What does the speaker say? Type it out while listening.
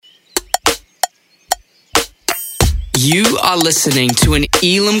You are listening to an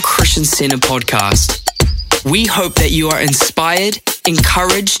Elim Christian Center podcast. We hope that you are inspired,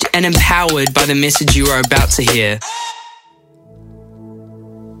 encouraged, and empowered by the message you are about to hear.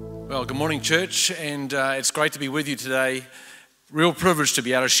 Well, good morning, church, and it's great to be with you today. Real privilege to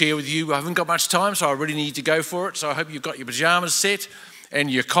be able to share with you. I haven't got much time, so I really need to go for it. So I hope you've got your pajamas set and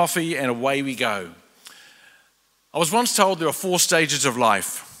your coffee, and away we go. I was once told there are 4 stages of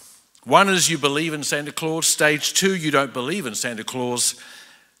life. 1 is you believe in Santa Claus. Stage 2, you don't believe in Santa Claus.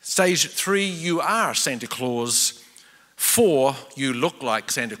 Stage 3, you are Santa Claus. 4, you look like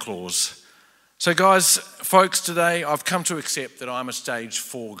Santa Claus. So guys, folks, today I've come to accept that I'm a stage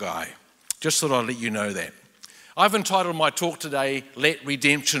 4 guy. Just thought I'd let you know that. I've entitled my talk today, Let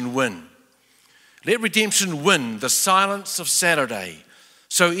Redemption Win. Let redemption win the silence of Saturday.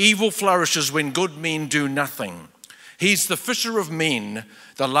 So evil flourishes when good men do nothing. He's the fisher of men,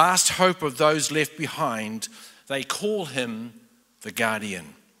 the last hope of those left behind. They call him the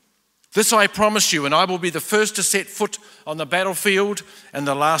guardian. This I promise you, and I will be the first to set foot on the battlefield and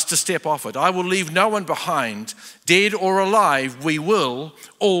the last to step off it. I will leave no one behind, dead or alive. We will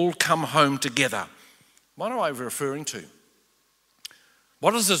all come home together. What am I referring to?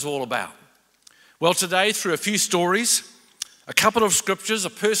 What is this all about? Well, today, through a few stories, a couple of scriptures,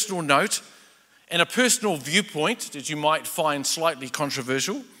 a personal note, and a personal viewpoint that you might find slightly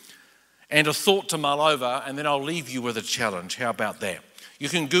controversial, and a thought to mull over, and then I'll leave you with a challenge. How about that? You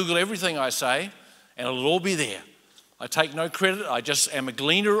can Google everything I say, and it'll all be there. I take no credit. I just am a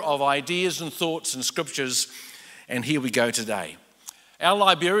gleaner of ideas and thoughts and scriptures, and here we go today. Our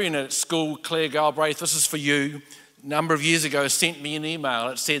librarian at school, Claire Galbraith, this is for you, a number of years ago sent me an email.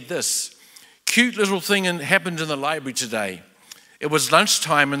 It said this: cute little thing happened in the library today. It was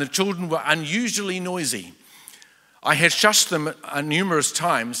lunchtime and the children were unusually noisy. I had shushed them numerous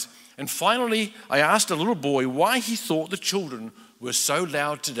times, and finally I asked a little boy why he thought the children were so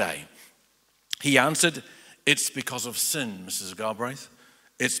loud today. He answered, "It's because of sin, Mrs. Galbraith.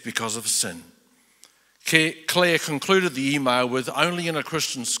 It's because of sin." Claire concluded the email with, "Only in a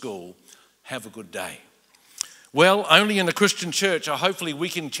Christian school. Have a good day." Well, only in a Christian church, hopefully we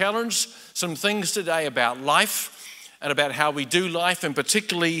can challenge some things today about life and about how we do life, and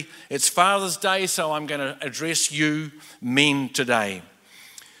particularly it's Father's Day, so I'm going to address you men today.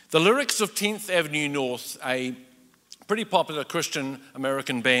 The lyrics of 10th Avenue North, a pretty popular Christian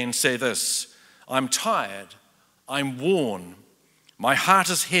American band, say this: "I'm tired, I'm worn, my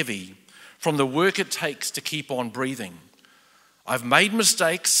heart is heavy from the work it takes to keep on breathing. I've made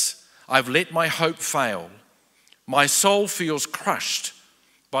mistakes, I've let my hope fail. My soul feels crushed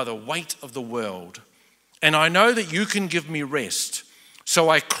by the weight of the world. And I know that you can give me rest.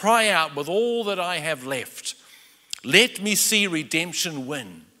 So I cry out with all that I have left. Let me see redemption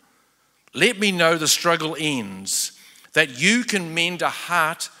win. Let me know the struggle ends, that you can mend a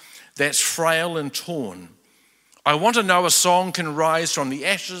heart that's frail and torn. I want to know a song can rise from the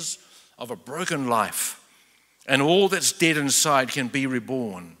ashes of a broken life, and all that's dead inside can be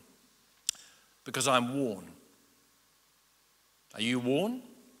reborn, because I'm worn." Are you worn?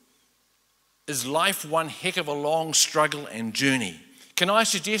 Is life one heck of a long struggle and journey? Can I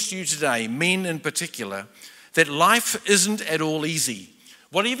suggest to you today, men in particular, that life isn't at all easy.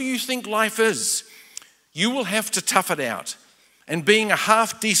 Whatever you think life is, you will have to tough it out. And being a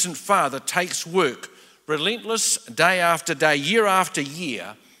half-decent father takes work, relentless day after day, year after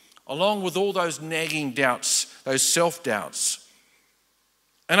year, along with all those nagging doubts, those self-doubts.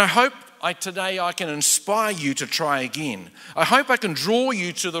 And I hope today I can inspire you to try again. I hope I can draw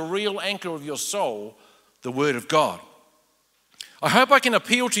you to the real anchor of your soul, the Word of God. I hope I can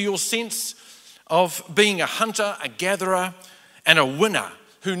appeal to your sense of being a hunter, a gatherer, and a winner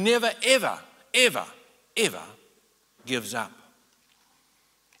who never, ever, ever, ever gives up.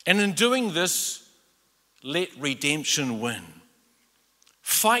 And in doing this, let redemption win.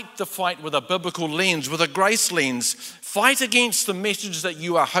 Fight the fight with a biblical lens, with a grace lens. Fight against the message that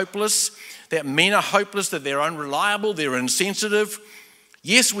you are hopeless, that men are hopeless, that they're unreliable, they're insensitive.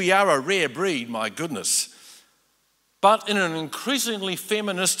 Yes, we are a rare breed, my goodness. But in an increasingly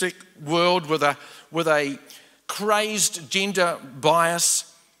feministic world with a crazed gender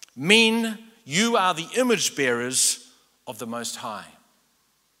bias, men, you are the image bearers of the Most High.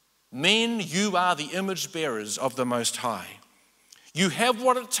 Men, you are the image bearers of the Most High. You have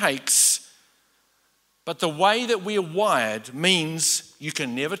what it takes, but the way that we are wired means you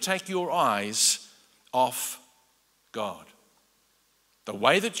can never take your eyes off God. The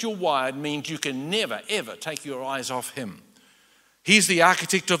way that you're wired means you can never, ever take your eyes off Him. He's the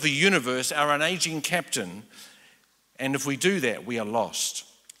architect of the universe, our unaging captain, and if we do that, we are lost.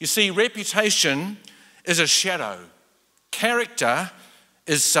 You see, reputation is a shadow Character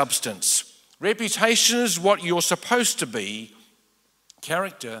is substance. Reputation is what you're supposed to be.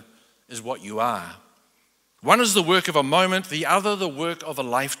 Character is what you are. One is the work of a moment, the other the work of a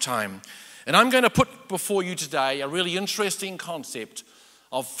lifetime. And I'm going to put before you today a really interesting concept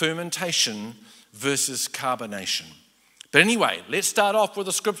of fermentation versus carbonation. But anyway, let's start off with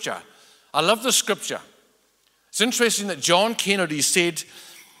a scripture. I love the scripture. It's interesting that John Kennedy said,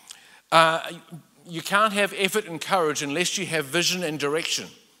 you can't have effort and courage unless you have vision and direction.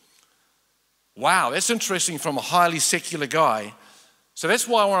 Wow, that's interesting from a highly secular guy. So that's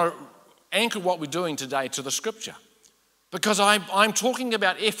why I want to anchor what we're doing today to the scripture. Because I'm talking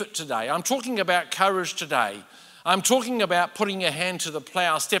about effort today. I'm talking about courage today. I'm talking about putting your hand to the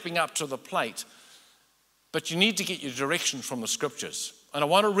plow, stepping up to the plate. But you need to get your direction from the scriptures. And I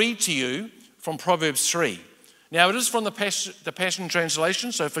want to read to you from Proverbs 3. Now, it is from the Passion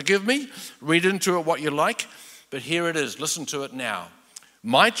Translation, so forgive me. Read into it what you like. But here it is. Listen to it now.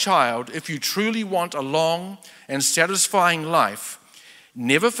 My child, if you truly want a long and satisfying life,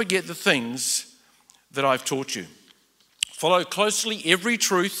 never forget the things that I've taught you. Follow closely every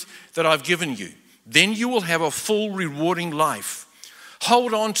truth that I've given you. Then you will have a full, rewarding life.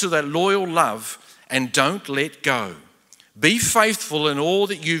 Hold on to that loyal love and don't let go. Be faithful in all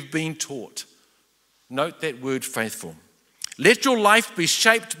that you've been taught. Note that word faithful. Let your life be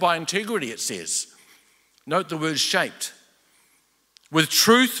shaped by integrity, it says. Note the word shaped. With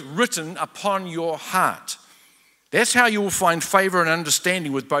truth written upon your heart. That's how you will find favor and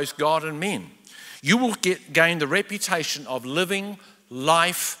understanding with both God and men. You will gain the reputation of living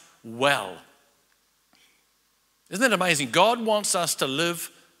life well. Isn't that amazing? God wants us to live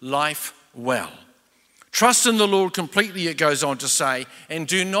life well. Trust in the Lord completely, it goes on to say, and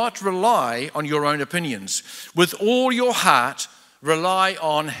do not rely on your own opinions. With all your heart, rely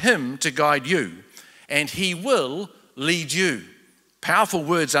on Him to guide you, and He will lead you. Powerful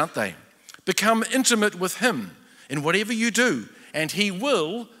words, aren't they? Become intimate with Him in whatever you do, and He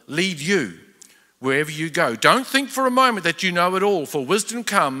will lead you wherever you go. Don't think for a moment that you know it all, for wisdom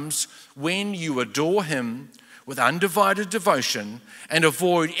comes when you adore Him with undivided devotion and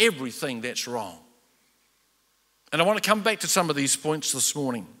avoid everything that's wrong. And I want to come back to some of these points this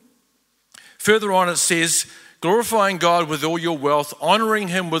morning. Further on it says, glorifying God with all your wealth, honoring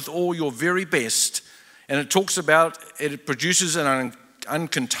Him with all your very best. And it talks about it produces an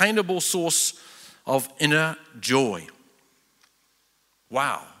uncontainable source of inner joy.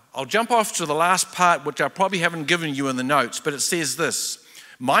 Wow. I'll jump off to the last part, which I probably haven't given you in the notes, but it says this.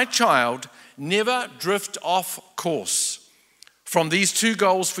 My child, never drift off course from these two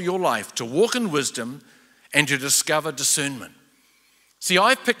goals for your life, to walk in wisdom and to discover discernment. See,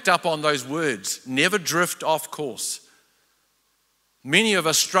 I've picked up on those words, never drift off course. Many of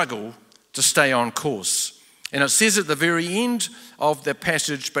us struggle to stay on course. And it says at the very end of the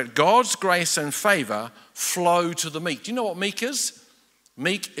passage, but God's grace and favor flow to the meek. Do you know what meek is?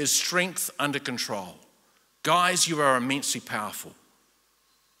 Meek is strength under control. Guys, you are immensely powerful,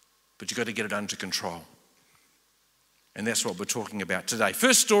 but you've got to get it under control. And that's what we're talking about today.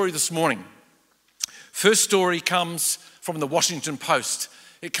 First story this morning. First story comes from the Washington Post.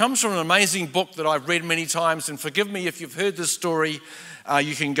 It comes from an amazing book that I've read many times, and forgive me if you've heard this story,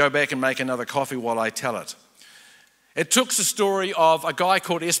 you can go back and make another coffee while I tell it. It took the story of a guy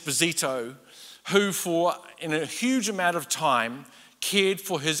called Esposito who in a huge amount of time, cared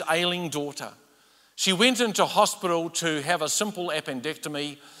for his ailing daughter. She went into hospital to have a simple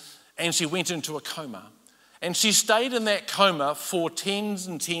appendectomy, and she went into a coma. And she stayed in that coma for tens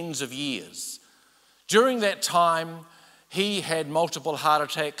and tens of years. During that time, he had multiple heart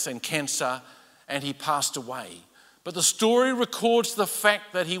attacks and cancer, and he passed away. But the story records the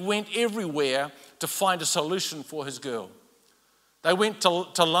fact that he went everywhere to find a solution for his girl. They went to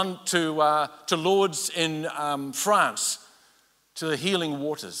Lourdes in France, to the healing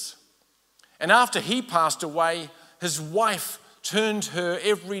waters. And after he passed away, his wife turned her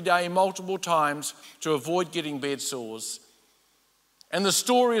every day multiple times to avoid getting bed sores. And the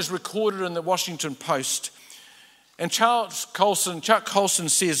story is recorded in the Washington Post. And Chuck Colson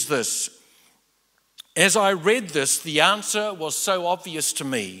says this, as I read this, the answer was so obvious to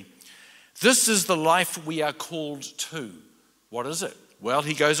me. This is the life we are called to. What is it? Well,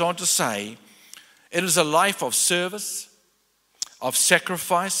 he goes on to say, it is a life of service, of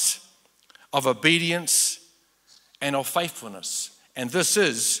sacrifice, of obedience, and of faithfulness. And this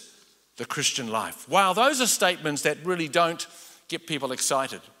is the Christian life. Wow, those are statements that really don't get people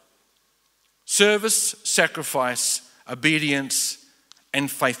excited. Service, sacrifice, obedience, and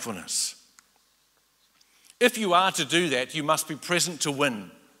faithfulness. If you are to do that, you must be present to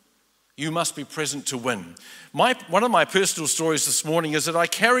win. You must be present to win. One of my personal stories this morning is that I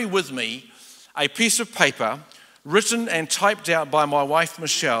carry with me a piece of paper written and typed out by my wife,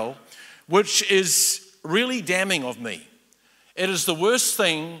 Michelle, which is really damning of me. It is the worst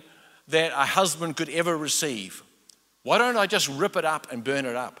thing that a husband could ever receive. Why don't I just rip it up and burn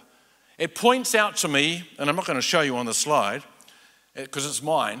it up? It points out to me, and I'm not going to show you on the slide because it's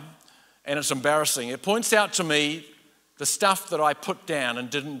mine and it's embarrassing. It points out to me the stuff that I put down and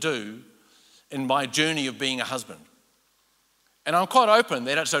didn't do in my journey of being a husband. And I'm quite open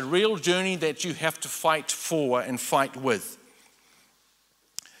that it's a real journey that you have to fight for and fight with.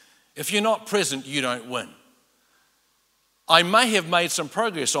 If you're not present, you don't win. I may have made some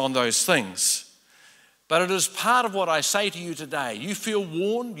progress on those things, but it is part of what I say to you today. You feel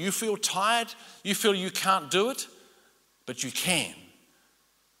worn, you feel tired, you feel you can't do it, but you can.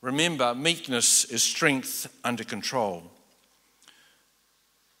 Remember, meekness is strength under control.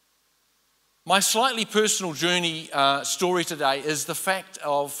 My slightly personal journey story today is the fact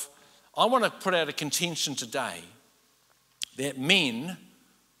of, I want to put out a contention today that men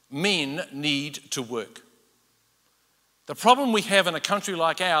need to work. The problem we have in a country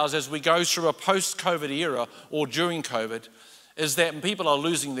like ours as we go through a post-COVID era or during COVID is that people are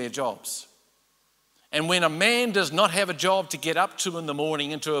losing their jobs. And when a man does not have a job to get up to in the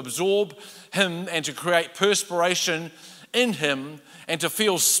morning and to absorb him and to create perspiration in him and to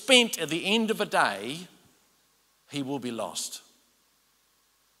feel spent at the end of a day, he will be lost.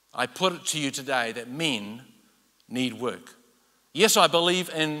 I put it to you today that men need work. Yes, I believe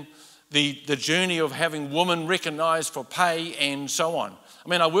in the journey of having women recognised for pay and so on. I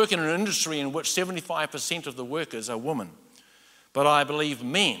mean, I work in an industry in which 75% of the workers are women. But I believe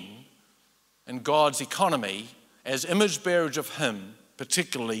men in God's economy, as image bearers of him,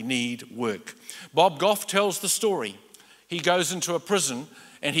 particularly need work. Bob Goff tells the story. He goes into a prison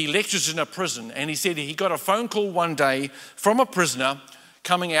and he lectures in a prison, and he said he got a phone call one day from a prisoner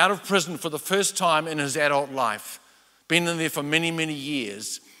coming out of prison for the first time in his adult life, been in there for many, many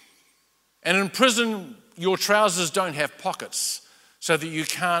years. And in prison, your trousers don't have pockets so that you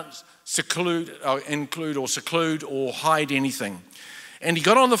can't seclude or hide anything. And he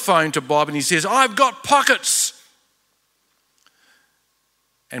got on the phone to Bob and he says, "I've got pockets."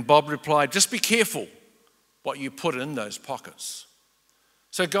 And Bob replied, "Just be careful what you put in those pockets."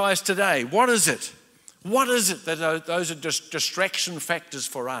 So guys, today, what is it? What is it that those are just distraction factors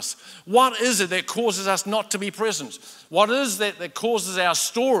for us? What is it that causes us not to be present? What is that causes our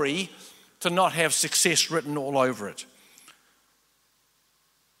story to not have success written all over it?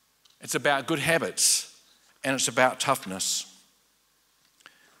 It's about good habits and it's about toughness.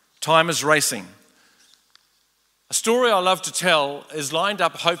 Time is racing. A story I love to tell is lined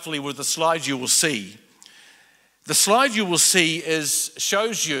up hopefully with the slide you will see. The slide you will see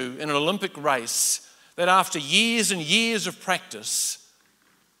shows you in an Olympic race that after years and years of practice,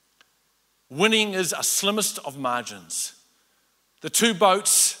 winning is a slimmest of margins. The two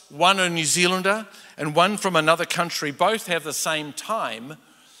boats, one a New Zealander and one from another country, both have the same time,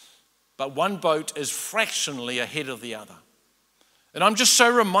 but one boat is fractionally ahead of the other. And I'm just so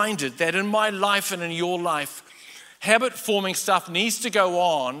reminded that in my life and in your life, habit-forming stuff needs to go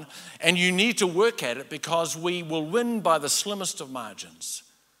on, and you need to work at it because we will win by the slimmest of margins.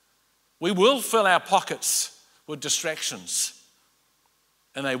 We will fill our pockets with distractions,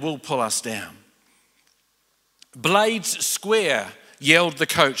 and they will pull us down. "Blades square," yelled the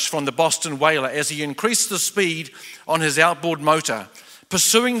coach from the Boston Whaler as he increased the speed on his outboard motor,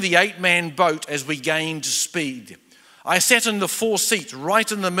 pursuing the 8-man boat as we gained speed. I sat in the fore seat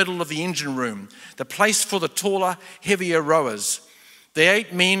right in the middle of the engine room, the place for the taller, heavier rowers. The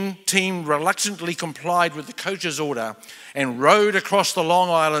 8-man team reluctantly complied with the coach's order and rowed across the Long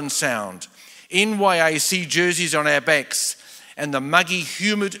Island Sound, NYAC jerseys on our backs and the muggy,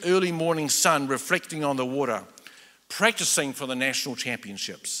 humid early morning sun reflecting on the water, practicing for the national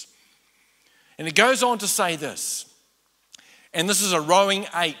championships. And it goes on to say this, and this is a rowing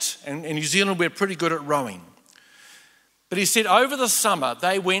 8, and in New Zealand we're pretty good at rowing. But he said over the summer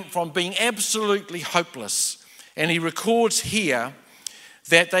they went from being absolutely hopeless, and he records here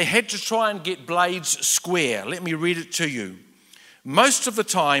that they had to try and get blades square. Let me read it to you. Most of the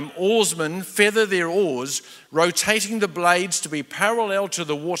time, oarsmen feather their oars, rotating the blades to be parallel to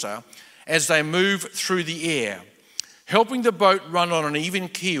the water as they move through the air, helping the boat run on an even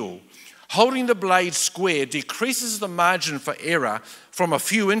keel. Holding the blade square decreases the margin for error from a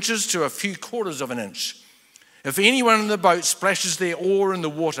few inches to a few quarters of an inch. If anyone in the boat splashes their oar in the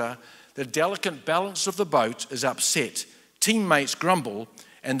water, the delicate balance of the boat is upset. Teammates grumble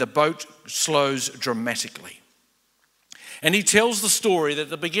and the boat slows dramatically. And he tells the story that at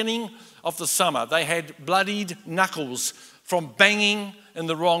the beginning of the summer, they had bloodied knuckles from banging in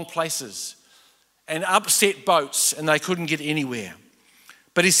the wrong places and upset boats, and they couldn't get anywhere.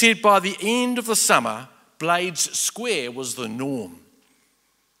 But he said by the end of the summer, Blades Square was the norm.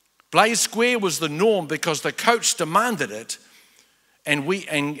 Blades Square was the norm because the coach demanded it, and we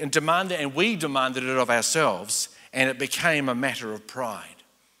demanded it of ourselves, and it became a matter of pride.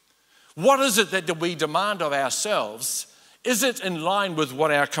 What is it that we demand of ourselves? Is it in line with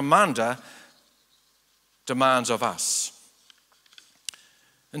what our commander demands of us?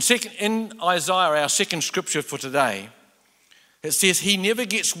 In Isaiah, our second scripture for today, it says, he never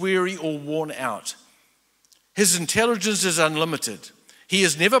gets weary or worn out. His intelligence is unlimited. He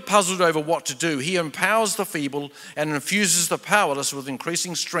is never puzzled over what to do. He empowers the feeble and infuses the powerless with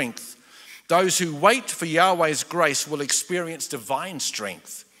increasing strength. Those who wait for Yahweh's grace will experience divine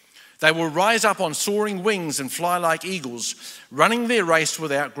strength. They will rise up on soaring wings and fly like eagles, running their race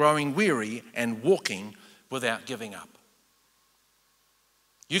without growing weary and walking without giving up.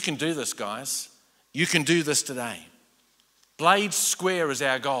 You can do this, guys. You can do this today. Blades Square is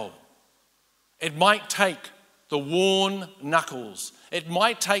our goal. It might take the worn knuckles. It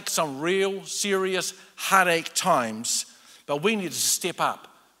might take some real serious heartache times, but we need to step up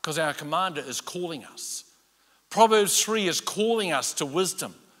because our commander is calling us. Proverbs 3 is calling us to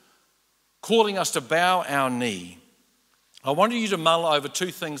wisdom, calling us to bow our knee. I want you to mull over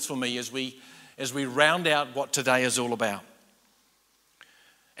two things for me as we round out what today is all about.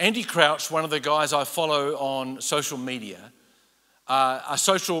 Andy Crouch, one of the guys I follow on social media, a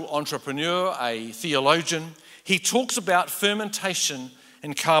social entrepreneur, a theologian, he talks about fermentation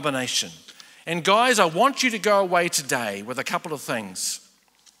and carbonation. And guys, I want you to go away today with a couple of things.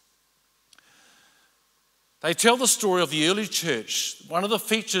 They tell the story of the early church. One of the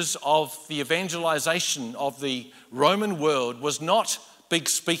features of the evangelization of the Roman world was not big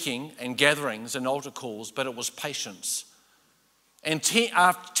speaking and gatherings and altar calls, but it was patience. And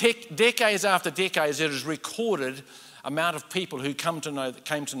decades after decades, it is recorded amount of people who came to know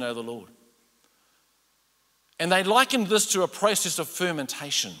the Lord. And they likened this to a process of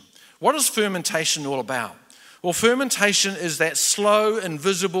fermentation. What is fermentation all about? Well, fermentation is that slow,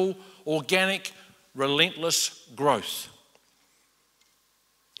 invisible, organic, relentless growth.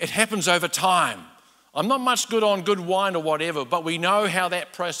 It happens over time. I'm not much good on good wine or whatever, but we know how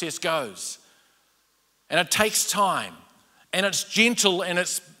that process goes. And it takes time. And it's gentle and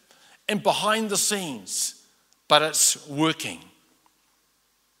it's behind the scenes, but it's working.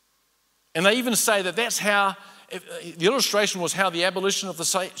 And they even say that that's how, the illustration was how the abolition of the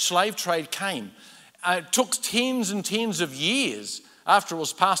slave trade came. It took tens and tens of years after it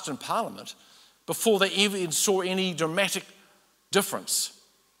was passed in Parliament before they even saw any dramatic difference.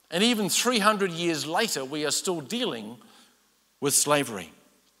 And even 300 years later, we are still dealing with slavery.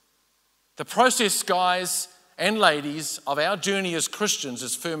 The process, guys and ladies, of our journey as Christians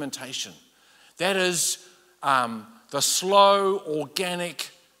is fermentation. That is the slow, organic,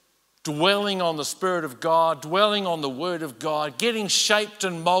 dwelling on the Spirit of God, dwelling on the Word of God, getting shaped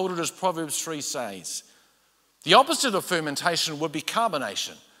and molded, as Proverbs 3 says. The opposite of fermentation would be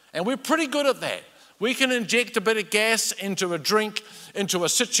carbonation, and we're pretty good at that. We can inject a bit of gas into a drink, into a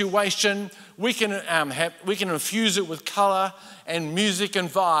situation. We can infuse it with colour and music and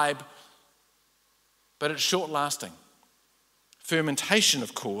vibe, but it's short-lasting. Fermentation,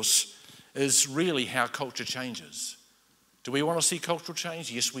 of course, is really how culture changes. Do we want to see cultural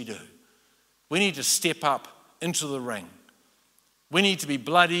change? Yes, we do. We need to step up into the ring. We need to be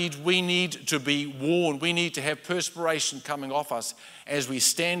bloodied. We need to be worn. We need to have perspiration coming off us as we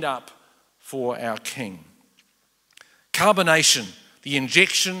stand up for our King. Carbonation, the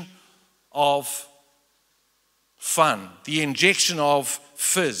injection of fun, the injection of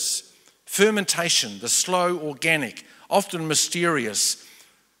fizz. Fermentation, the slow, organic, often mysterious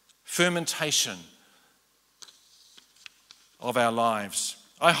fermentation of our lives.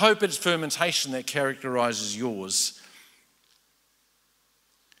 I hope it's fermentation that characterizes yours.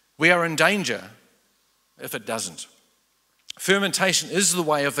 We are in danger if it doesn't. Fermentation is the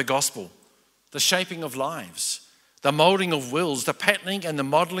way of the gospel, the shaping of lives, the molding of wills, the patterning and the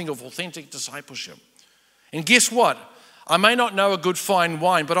modeling of authentic discipleship. And guess what? I may not know a good fine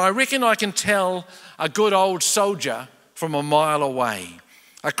wine, but I reckon I can tell a good old soldier from a mile away.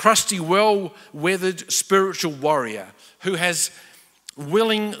 A crusty, well-weathered spiritual warrior who has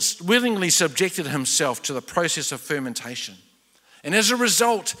willingly subjected himself to the process of fermentation. And as a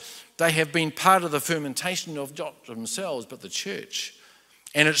result, they have been part of the fermentation of not themselves, but the church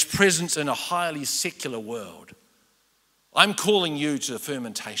and its presence in a highly secular world. I'm calling you to the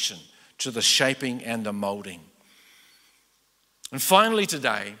fermentation, to the shaping and the molding. And finally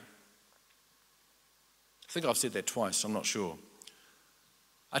today, I think I've said that twice, I'm not sure.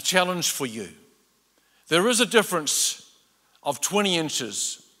 A challenge for you. There is a difference of 20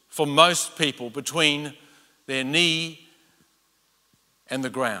 inches for most people between their knee and the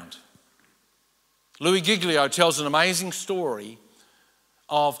ground. Louis Giglio tells an amazing story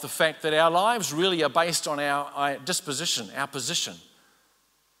of the fact that our lives really are based on our disposition, our position.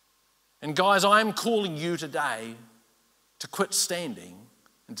 And guys, I'm calling you today to quit standing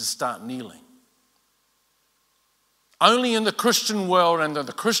and to start kneeling. Only in the Christian world and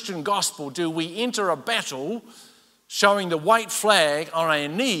the Christian gospel do we enter a battle showing the white flag on our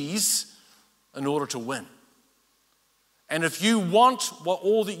knees in order to win. And if you want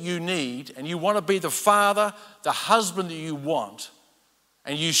all that you need, and you want to be the father, the husband that you want,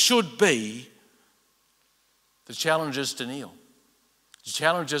 and you should be, the challenge is to kneel. The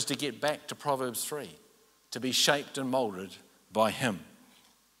challenge is to get back to Proverbs 3, to be shaped and molded by Him.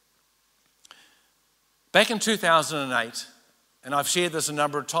 Back in 2008, and I've shared this a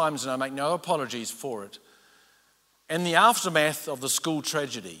number of times and I make no apologies for it, in the aftermath of the school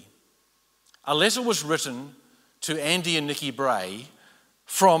tragedy, a letter was written to Andy and Nikki Bray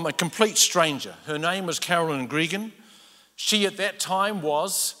from a complete stranger. Her name was Carolyn Gregan. She at that time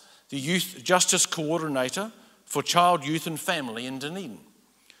was the Youth Justice Coordinator for Child, Youth and Family in Dunedin.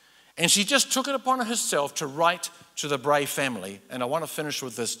 And she just took it upon herself to write to the Bray family, and I want to finish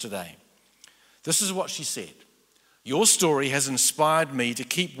with this today. This is what she said. Your story has inspired me to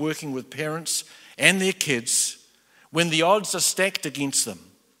keep working with parents and their kids when the odds are stacked against them.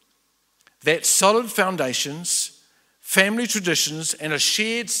 That solid foundations, family traditions, and a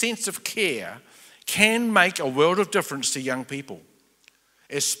shared sense of care can make a world of difference to young people,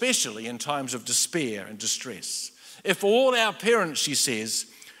 especially in times of despair and distress. If all our parents, she says,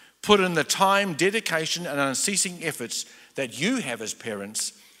 put in the time, dedication, and unceasing efforts that you have as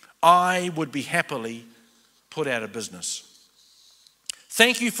parents, I would be happily put out of business.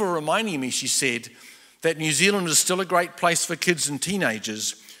 Thank you for reminding me, she said, that New Zealand is still a great place for kids and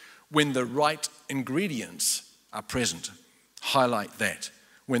teenagers when the right ingredients are present. Highlight that,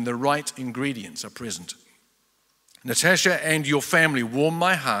 when the right ingredients are present. Natasha and your family warm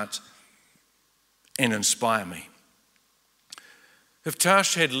my heart and inspire me. If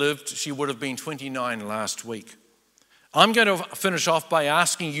Tash had lived, she would have been 29 last week. I'm going to finish off by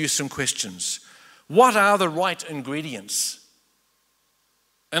asking you some questions. What are the right ingredients?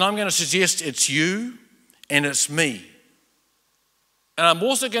 And I'm going to suggest it's you and it's me. And I'm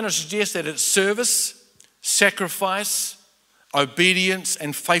also going to suggest that it's service, sacrifice, obedience,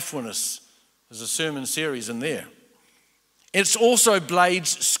 and faithfulness. There's a sermon series in there. It's also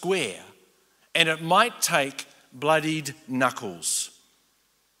blades square, and it might take bloodied knuckles.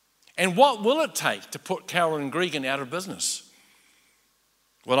 And what will it take to put Carolyn Gregan out of business?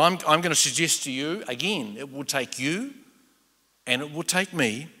 Well, I'm going to suggest to you, again, it will take you, and it will take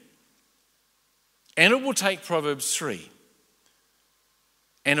me, and it will take Proverbs 3.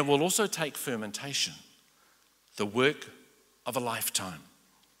 And it will also take fermentation, the work of a lifetime.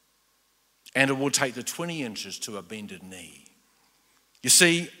 And it will take the 20 inches to a bended knee. You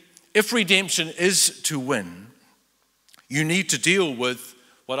see, if redemption is to win, you need to deal with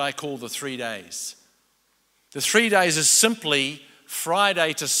what I call the 3 days. The 3 days is simply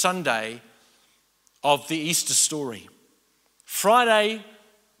Friday to Sunday of the Easter story. Friday,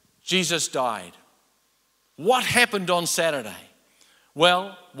 Jesus died. What happened on Saturday?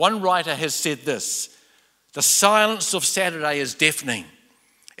 Well, one writer has said this: the silence of Saturday is deafening.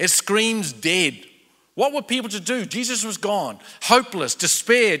 It screams dead. What were people to do? Jesus was gone. Hopeless,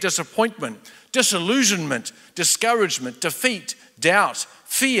 despair, disappointment, disillusionment, discouragement, defeat, doubt,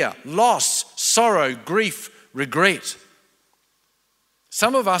 fear, loss, sorrow, grief, regret.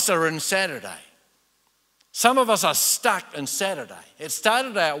 Some of us are in Saturday. Some of us are stuck in Saturday. It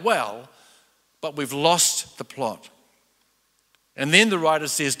started out well, but we've lost the plot. And then the writer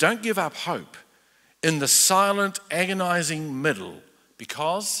says, don't give up hope in the silent, agonizing middle,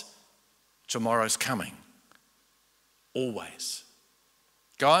 because tomorrow's coming. Always.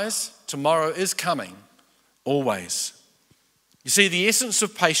 Guys, tomorrow is coming. Always. You see, the essence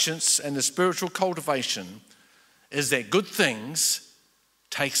of patience and the spiritual cultivation is that good things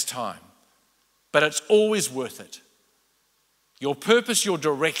takes time, but it's always worth it. Your purpose, your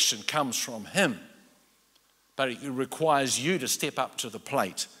direction comes from Him, but it requires you to step up to the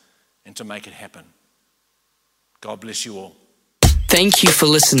plate and to make it happen. God bless you all. Thank you for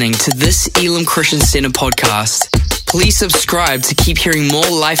listening to this Elim Christian Center podcast. Please subscribe to keep hearing more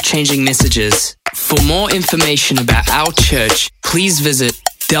life-changing messages. For more information about our church, please visit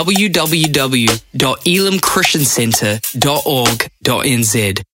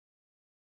www.elamchristiancentre.org.nz.